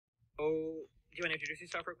Oh, do you want to introduce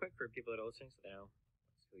yourself real quick for people that are listening so they know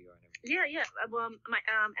who you are and everything? Yeah. Well,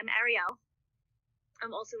 I'm Ariel.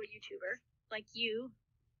 I'm also a YouTuber, like you.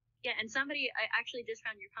 Yeah, and I actually just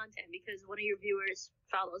found your content because one of your viewers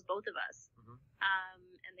follows both of us.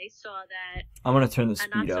 And they saw that I'm gonna turn the a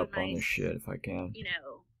speed up not-so-nice, on this shit if I can.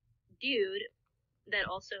 Dude that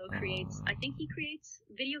also creates, I think he creates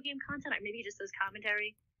video game content, or maybe he just does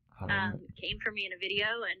commentary. Came for me in a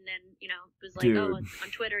video, and then was like, on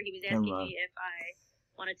Twitter he was asking me if I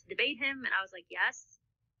wanted to debate him, and I was like, yes.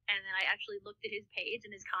 And then I actually looked at his page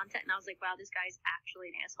and his content, and I was like, wow, this guy's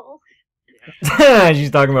actually an asshole.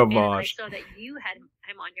 She's talking about Bosch. I saw that you had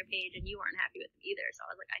him on your page, and you weren't happy with him either. So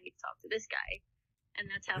I was like, I need to talk to this guy, and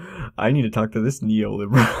that's how I need to talk to this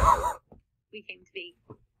neoliberal. we came to be.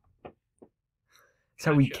 That's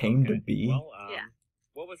how we came to be. Well, yeah.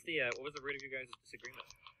 What was the root of you guys' disagreement?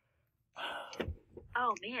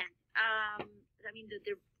 Oh man, I mean,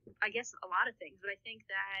 I guess a lot of things, but I think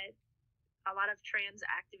that a lot of trans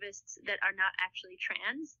activists that are not actually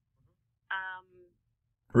trans,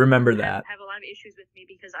 remember that have a lot of issues with me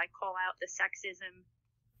because I call out the sexism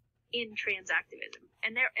in trans activism,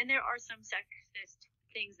 and there are some sexist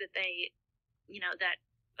things that they, that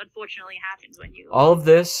unfortunately happens when you. All of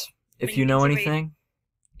this, if you know anything,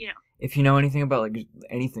 if you know anything about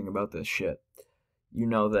anything about this shit, you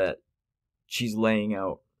know that she's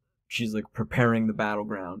preparing the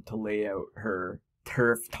battleground to lay out her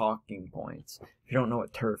TERF talking points. If you don't know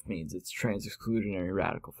what TERF means, it's trans exclusionary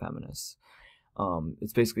radical feminists.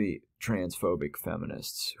 It's basically transphobic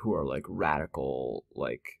feminists who are radical,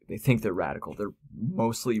 they think they're radical. They're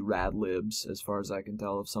mostly rad libs, as far as I can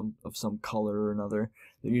tell, of some color or another.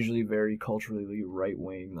 They're usually very culturally right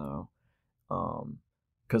wing though,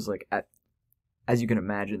 because as you can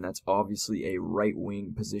imagine, that's obviously a right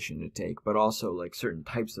wing position to take. But also certain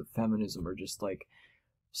types of feminism are just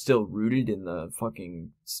still rooted in the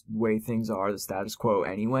fucking way things are, the status quo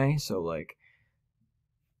anyway. So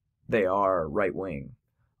they are right wing,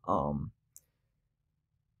 and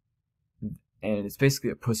it's basically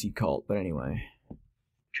a pussy cult. But anyway,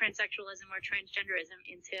 transsexualism or transgenderism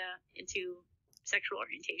into sexual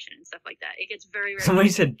orientation and stuff like that. It gets very. Somebody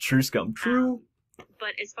said true scum. True.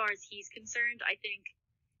 But as far as he's concerned, I think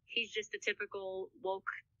he's just a typical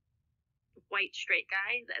woke white straight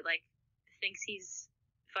guy that thinks he's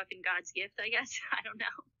fucking God's gift. I guess I don't know.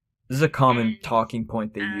 This is a common talking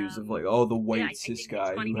point they use of the white cis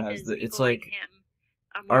guy who has the. It's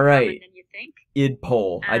all right, id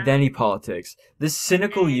pol, identity politics. This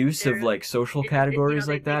cynical use of social categories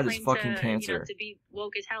like that is fucking cancer. To be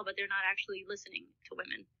woke as hell, but they're not actually listening to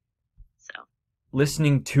women. So.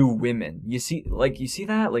 Listening to women, you see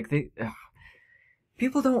that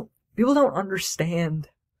people don't understand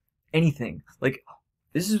anything.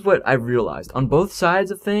 This is what I've realized on both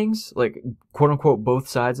sides of things, quote unquote both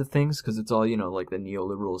sides of things, because it's all the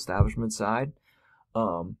neoliberal establishment side,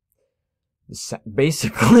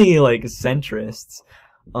 basically centrists.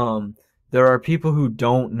 There are people who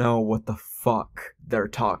don't know what the fuck they're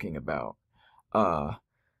talking about.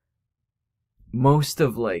 Most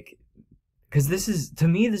of because to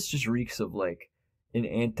me this just reeks of an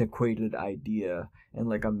antiquated idea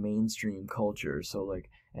and a mainstream culture. So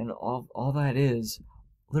and all that is.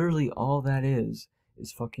 Literally all that is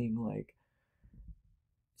fucking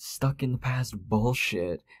stuck in the past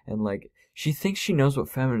bullshit, and she thinks she knows what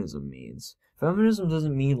feminism means. Feminism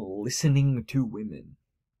doesn't mean listening to women.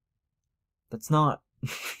 That's not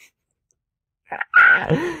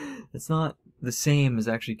it's not the same as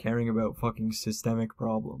actually caring about fucking systemic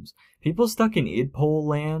problems. People stuck in idpol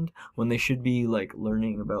land when they should be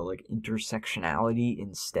learning about intersectionality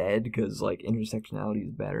instead, because intersectionality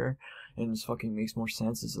is better. And this fucking makes more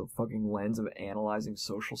sense as a fucking lens of analyzing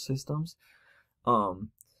social systems.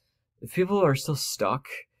 If people are still stuck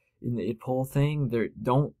in the idpol thing,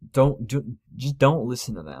 just don't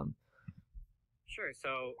listen to them. Sure.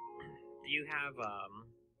 So, do you have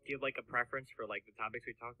a preference for the topics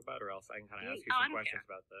we talk about, or else I can kind of ask you some questions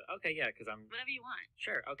about the. Okay, yeah, because I'm. Whatever you want.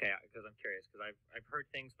 Sure. Okay, because I'm curious, because I've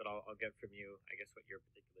heard things, but I'll get from you, I guess, what your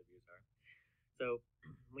particular views are. So,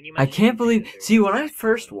 when you I can't believe. See, when I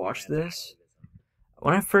first watched this,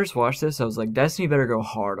 I was like, Destiny better go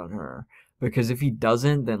hard on her, because if he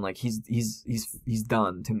doesn't, then he's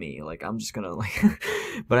done to me. I'm just gonna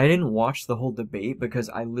But I didn't watch the whole debate because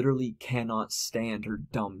I literally cannot stand her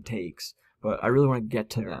dumb takes. But I really want to get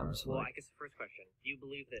to them. So well, I guess the first question: do you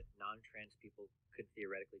believe that non-trans people could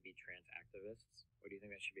theoretically be trans activists, or do you think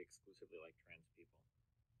that should be exclusively trans people?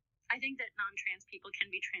 I think that non-trans people can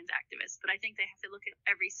be trans activists, but I think they have to look at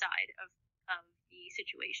every side of the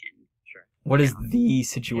situation. Sure. What is the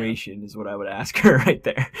situation is what I would ask her right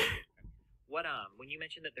there. what when you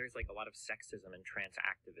mentioned that there's like a lot of sexism and trans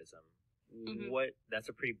activism, that's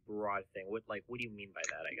a pretty broad thing. What do you mean by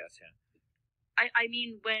that? I guess I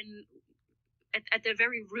mean, when at the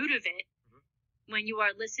very root of it, when you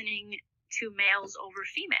are listening to males over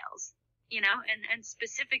females, and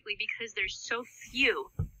specifically because there's so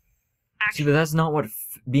few. See, but that's not what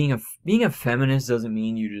being a feminist doesn't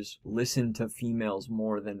mean. You just listen to females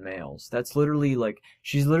more than males. That's literally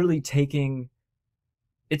she's literally taking.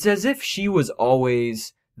 It's as if she was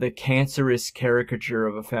always the cancerous caricature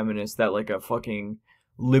of a feminist that a fucking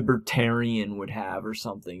libertarian would have or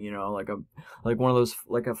something, like one of those,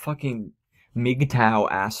 a fucking MGTOW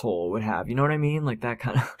asshole would have, you know what I mean? That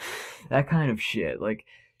kind of shit.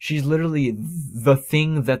 She's literally the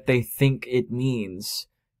thing that they think it means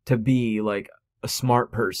to be a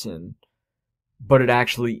smart person, but it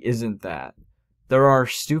actually isn't that. There are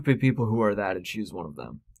stupid people who are that, and she's one of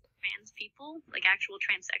them. Trans people, actual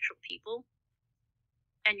transsexual people,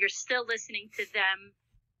 and you're still listening to them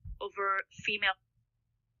over female.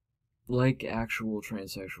 Actual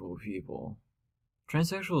transsexual people.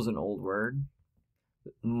 Transsexual is an old word.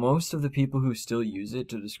 Most of the people who still use it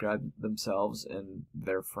to describe themselves and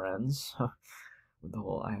their friends, with the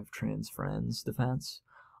whole "I have trans friends" defense,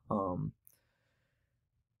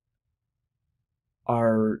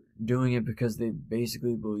 are doing it because they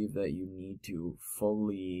basically believe that you need to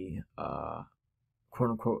fully,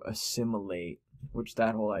 quote-unquote, assimilate, which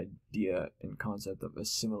that whole idea and concept of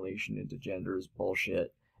assimilation into gender is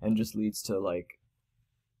bullshit, and just leads to,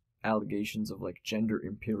 allegations of, gender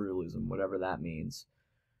imperialism, whatever that means,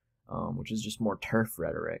 which is just more TERF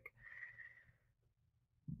rhetoric.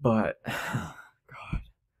 But, God.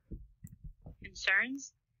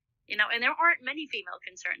 Concerns? And there aren't many female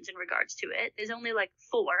concerns in regards to it. There's only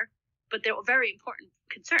 4, but they're very important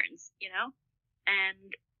concerns,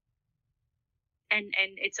 and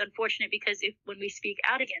it's unfortunate because when we speak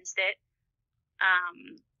out against it,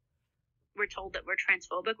 we're told that we're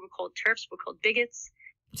transphobic, we're called TERFs, we're called bigots.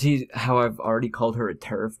 See how I've already called her a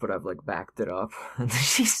TERF, but I've backed it up, and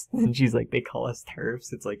she's like, they call us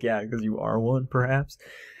TERFs. It's yeah, because you are one, perhaps.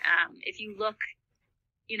 If you look,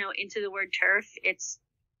 into the word TERF, it's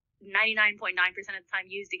 99.9% of the time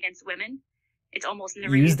used against women. It's almost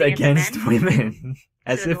never used against women.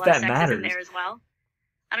 As if that matters. There as well.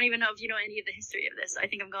 I don't even know if you know any of the history of this. I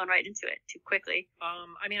think I'm going right into it too quickly.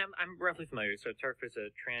 I mean, I'm roughly familiar. So TERF is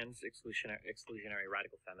a trans exclusionary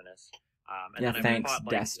radical feminist. And yeah, then thanks, I've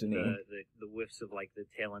fought, Destiny. The whiffs of the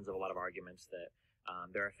tail ends of a lot of arguments that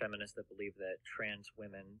there are feminists that believe that trans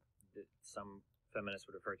women, that some feminists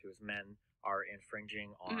would refer to as men, are infringing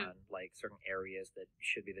on certain areas that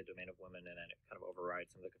should be the domain of women, and then it kind of overrides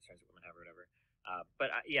some of the concerns that women have or whatever. But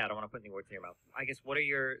I don't want to put any words in your mouth. I guess, what are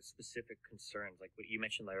your specific concerns? What you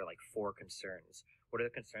mentioned there, 4 concerns. What are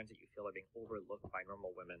the concerns that you feel are being overlooked by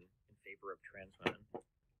normal women in favor of trans women?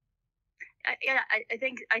 I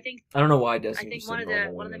think. I don't know why Destiny. I think one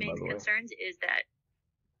of the main concerns is that,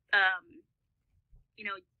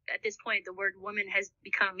 at this point, the word woman has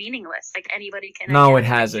become meaningless. Anybody can. No, it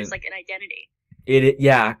hasn't. It's an identity.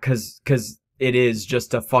 Yeah, because it is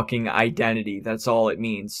just a fucking identity. That's all it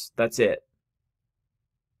means. That's it.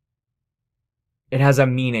 It has a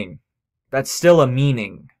meaning. That's still a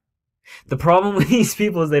meaning. The problem with these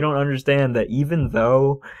people is they don't understand that even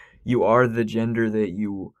though you are the gender that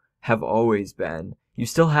you have always been, you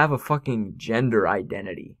still have a fucking gender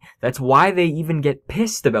identity. That's why they even get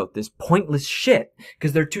pissed about this pointless shit,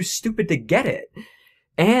 because they're too stupid to get it.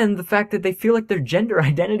 And the fact that they feel like their gender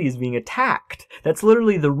identity is being attacked. That's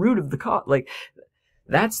literally the root of the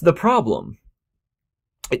that's the problem.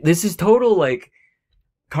 This is total,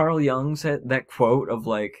 Carl Jung said that quote of,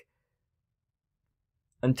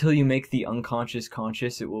 until you make the unconscious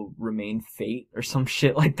conscious, it will remain fate, or some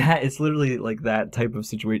shit like that. It's literally that type of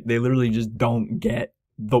situation. They literally just don't get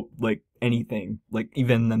anything,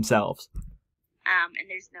 even themselves. And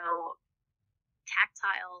there's no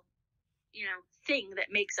tactile, thing that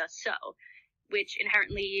makes us so, which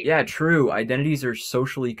inherently. Yeah, true. Identities are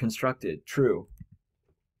socially constructed. True.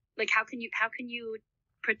 How can you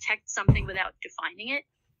protect something without defining it?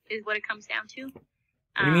 Is what it comes down to.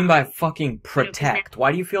 What do you mean by fucking protect?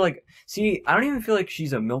 Why do you feel see, I don't even feel like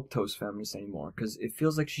she's a milquetoast feminist anymore, because it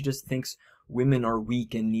feels like she just thinks women are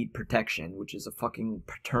weak and need protection, which is a fucking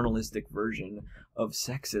paternalistic version of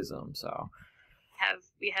sexism, so.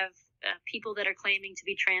 We have people that are claiming to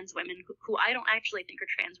be trans women, who I don't actually think are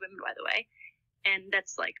trans women, by the way, and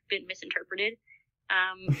that's, been misinterpreted.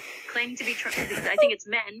 Claiming to be I think it's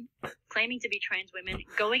men claiming to be trans women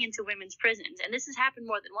going into women's prisons, and this has happened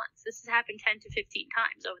more than once. This has happened 10 to 15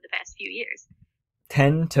 times over the past few years.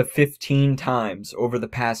 10 to 15 times over the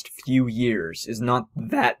past few years is not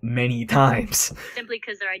that many times. Simply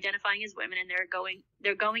because they're identifying as women and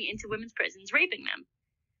they're going into women's prisons, raping them.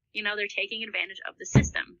 You know, they're taking advantage of the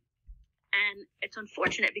system. And it's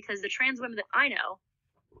unfortunate because the trans women that I know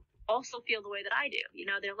also feel the way that I do. You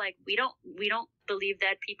know, they're like, we don't believe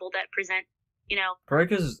that people that present, you know. Probably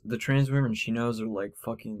because the trans women she knows are like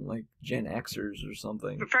fucking like Gen Xers or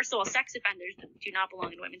something. But first of all, sex offenders do not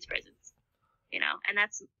belong in women's prisons. You know, and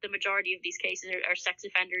that's the majority of these cases are sex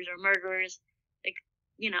offenders or murderers. Like,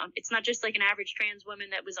 you know, it's not just like an average trans woman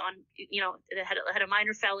that was on, you know, that had a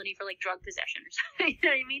minor felony for like drug possession or something. You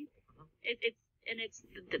know what I mean? It's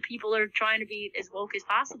the people are trying to be as woke as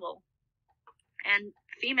possible, and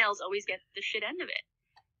females always get the shit end of it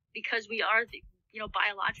because we are, you know,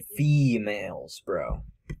 biologically females, bro,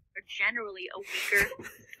 are generally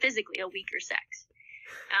physically a weaker sex.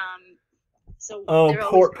 So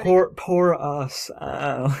poor us.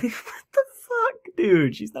 What the fuck,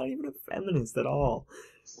 dude? She's not even a feminist at all.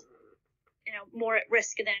 You know, more at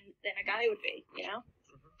risk than a guy would be. You know.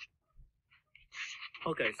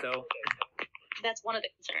 Okay, so that's one of the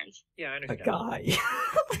concerns. Yeah, I understand. A guy.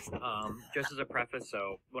 Just as a preface,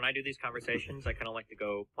 so when I do these conversations, I kind of like to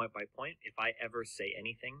go point by point. If I ever say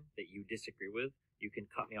anything that you disagree with, you can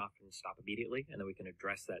cut me off and stop immediately, and then we can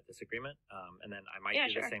address that disagreement. And then I might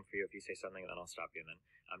do the same for you if you say something, and then I'll stop you. And then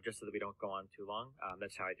just so that we don't go on too long,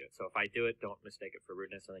 that's how I do it. So if I do it, don't mistake it for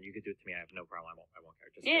rudeness, and then you could do it to me. I have no problem. I won't care.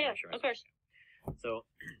 Just sure, of course. So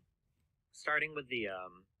starting with the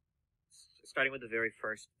very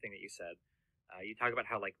first thing that you said. You talk about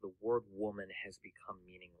how, like, the word woman has become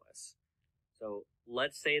meaningless. So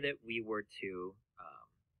let's say that we were to,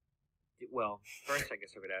 well, first I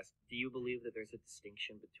guess I would ask, do you believe that there's a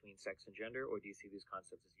distinction between sex and gender, or do you see these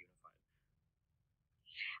concepts as unified?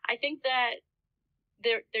 I think that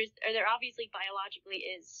there obviously biologically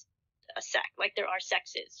is a sex, like there are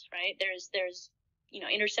sexes, right? There's you know,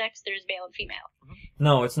 intersex, there's male and female.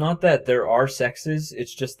 No, it's not that there are sexes,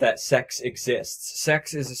 it's just that sex exists.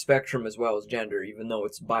 Sex is a spectrum as well as gender, even though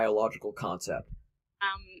it's a biological concept.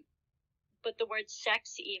 But the word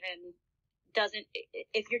sex even doesn't,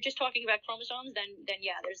 if you're just talking about chromosomes, then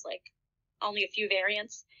yeah, there's like only a few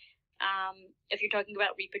variants. If you're talking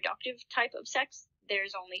about reproductive type of sex,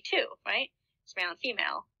 there's only two, right? It's male and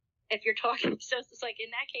female. If you're talking, so it's like in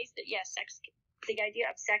that case that yes, sex, the idea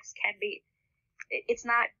of sex can be, it's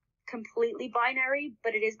not completely binary,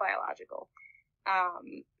 but it is biological.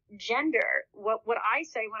 Gender, what I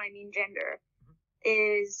say when I mean gender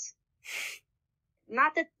is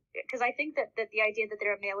not that, because I think that the idea that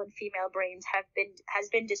there are male and female brains has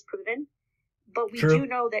been disproven, but we do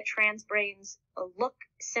know that trans brains look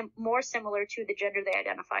more similar to the gender they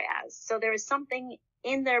identify as. So there is something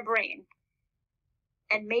in their brain,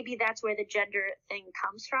 and maybe that's where the gender thing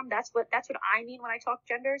comes from. That's what I mean when I talk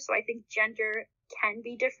gender. So I think gender can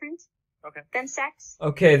be different than sex.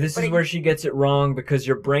 Okay, this is where she gets it wrong, because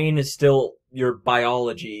your brain is still your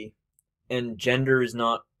biology, and gender is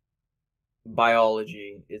not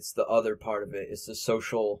biology. It's the other part of it. It's the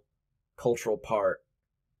social, cultural part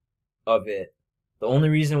of it. The only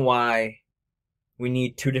reason why we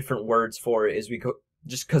need two different words for it is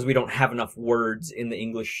just because we don't have enough words in the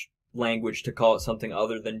English language to call it something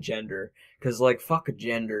other than gender. Because, like, fuck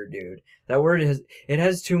gender, dude. That word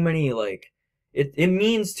has too many, like, it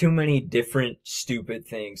means too many different stupid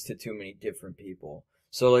things to too many different people.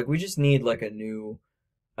 So, like, we just need, like, a new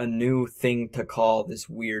thing to call this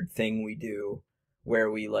weird thing we do, where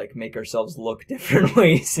we, like, make ourselves look different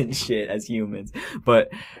ways and shit as humans. But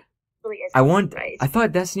I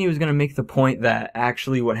thought Destiny was gonna make the point that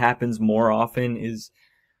actually what happens more often is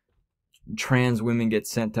trans women get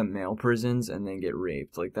sent to male prisons and then get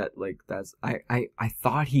raped. I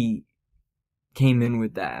thought he came in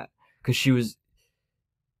with that, because she was.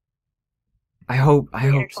 I hope so. I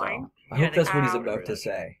hope that's what he's about to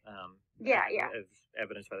say. Yeah. As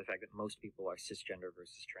evidenced by the fact that most people are cisgender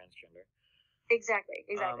versus transgender. Exactly.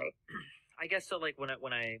 I guess so. Like when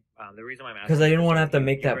I the reason why I'm asking, because I didn't want to have to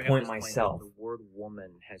make that point myself. The word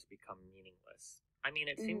woman has become meaningless. I mean,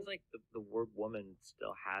 it seems like the word woman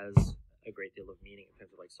still has a great deal of meaning in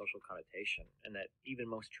terms of, like, social connotation, and that even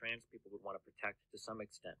most trans people would want to protect to some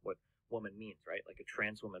extent what woman means, right? Like, a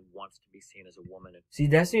trans woman wants to be seen as a woman. See,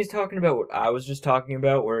 Destiny's talking about what I was just talking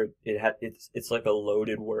about, where it's like a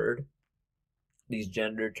loaded word. These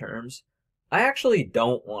gender terms. I actually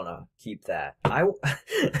don't want to keep that.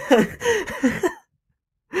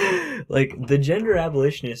 Like, the gender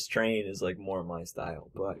abolitionist train is, like, more my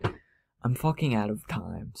style, but I'm fucking out of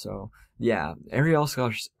time, so yeah, Ariel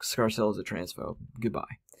Scarcell is a transphobe.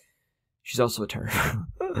 Goodbye. She's also a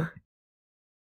TERF.